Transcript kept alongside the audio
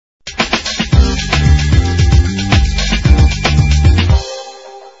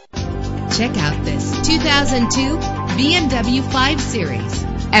out this 2002 BMW 5 Series.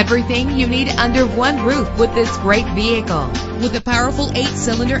 Everything you need under one roof with this great vehicle. With a powerful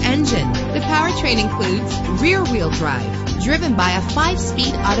 8-cylinder engine, the powertrain includes rear-wheel drive, driven by a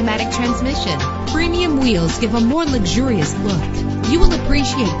 5-speed automatic transmission. Premium wheels give a more luxurious look. You will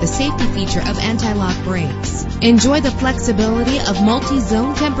appreciate the safety feature of anti-lock brakes. Enjoy the flexibility of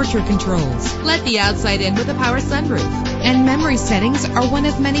multi-zone temperature controls. Let the outside in with a power sunroof. And memory settings are one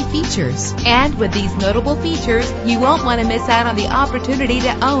of many features. And with these notable features, you won't want to miss out on the opportunity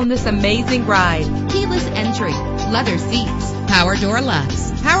to own this amazing ride. Keyless entry, leather seats, power door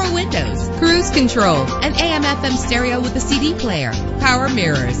locks, power windows, cruise control, an AM/FM stereo with a CD player, power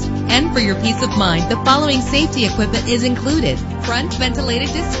mirrors. And for your peace of mind, the following safety equipment is included: front ventilated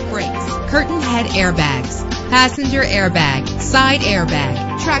disc brakes, curtain head airbags, passenger airbag, side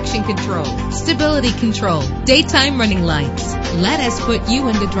airbag, traction control, stability control, daytime running lights. Let us put you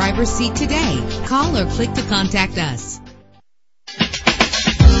in the driver's seat today. Call or click to contact us.